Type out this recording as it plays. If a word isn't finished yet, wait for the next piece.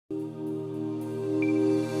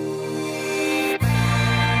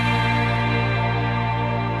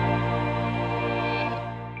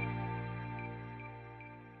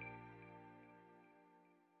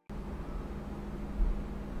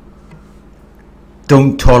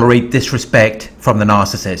Don't tolerate disrespect from the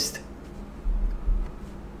narcissist.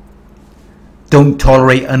 Don't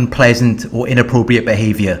tolerate unpleasant or inappropriate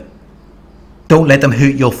behaviour. Don't let them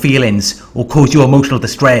hurt your feelings or cause you emotional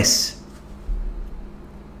distress.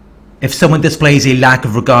 If someone displays a lack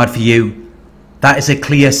of regard for you, that is a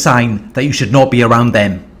clear sign that you should not be around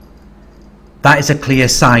them. That is a clear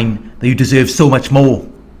sign that you deserve so much more.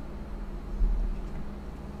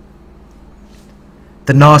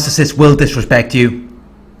 The narcissist will disrespect you.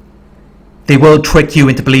 They will trick you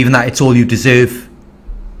into believing that it's all you deserve,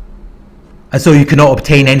 as though you cannot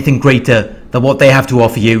obtain anything greater than what they have to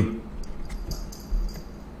offer you.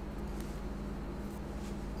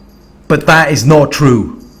 But that is not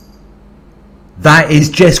true. That is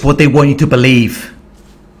just what they want you to believe,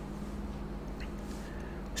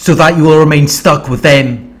 so that you will remain stuck with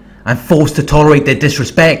them and forced to tolerate their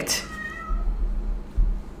disrespect.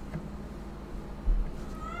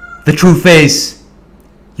 The truth is,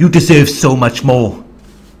 you deserve so much more.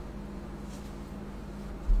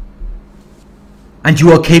 And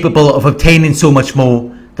you are capable of obtaining so much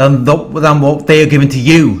more than what they are giving to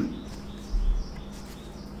you.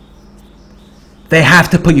 They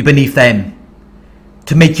have to put you beneath them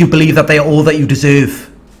to make you believe that they are all that you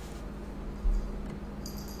deserve.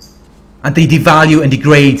 And they devalue and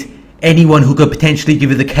degrade anyone who could potentially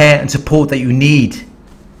give you the care and support that you need.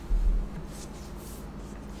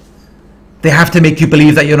 They have to make you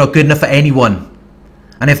believe that you're not good enough for anyone.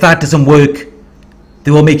 And if that doesn't work, they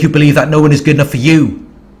will make you believe that no one is good enough for you.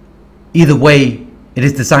 Either way, it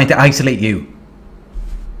is designed to isolate you.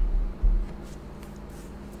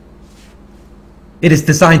 It is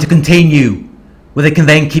designed to contain you, where they can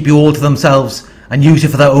then keep you all to themselves and use you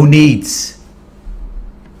for their own needs.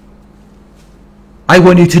 I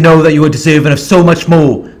want you to know that you are deserving of so much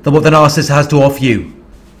more than what the narcissist has to offer you.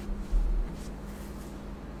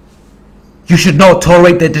 You should not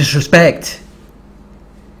tolerate their disrespect.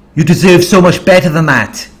 You deserve so much better than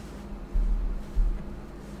that.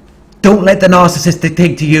 Don't let the narcissist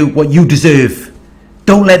dictate to you what you deserve.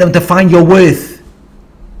 Don't let them define your worth.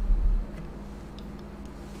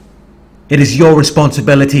 It is your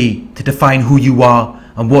responsibility to define who you are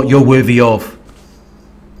and what you're worthy of.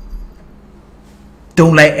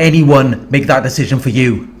 Don't let anyone make that decision for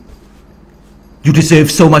you. You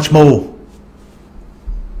deserve so much more.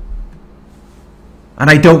 And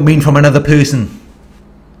I don't mean from another person.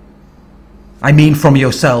 I mean from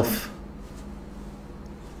yourself.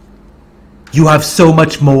 You have so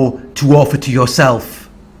much more to offer to yourself.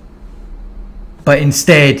 But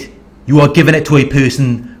instead, you are giving it to a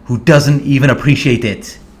person who doesn't even appreciate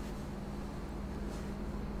it.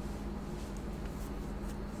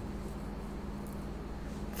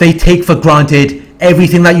 They take for granted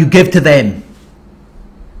everything that you give to them.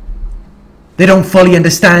 They don't fully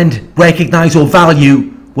understand, recognize or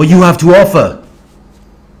value what you have to offer.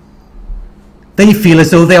 They feel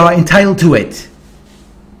as though they are entitled to it.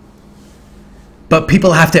 But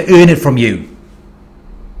people have to earn it from you.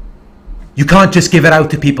 You can't just give it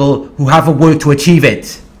out to people who haven't worked to achieve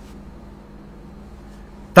it.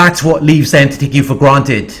 That's what leaves them to take you for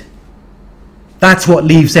granted. That's what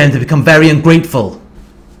leaves them to become very ungrateful.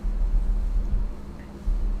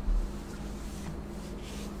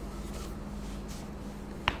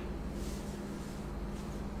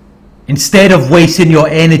 Instead of wasting your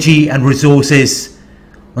energy and resources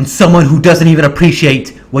on someone who doesn't even appreciate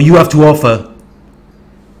what you have to offer,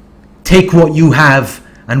 take what you have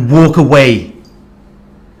and walk away.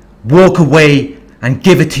 Walk away and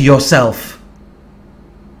give it to yourself.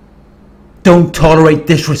 Don't tolerate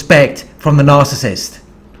disrespect from the narcissist.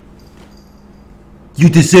 You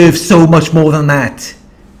deserve so much more than that.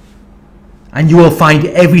 And you will find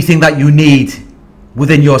everything that you need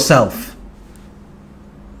within yourself.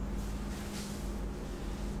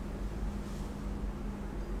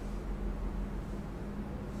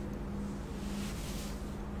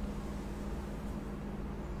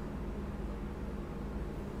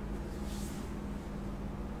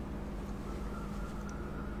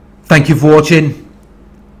 Thank you for watching.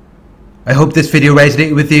 I hope this video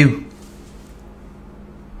resonated with you.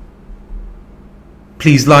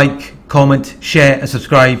 Please like, comment, share and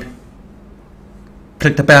subscribe.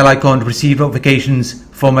 Click the bell icon to receive notifications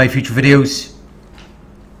for my future videos.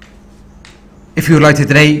 If you would like to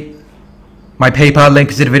donate, my PayPal link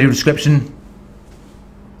is in the video description.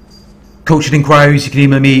 Coaching inquiries, you can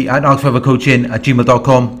email me at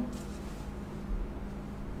narcsurvivorcoaching@gmail.com.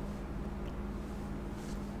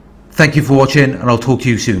 Thank you for watching, and I'll talk to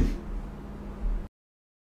you soon.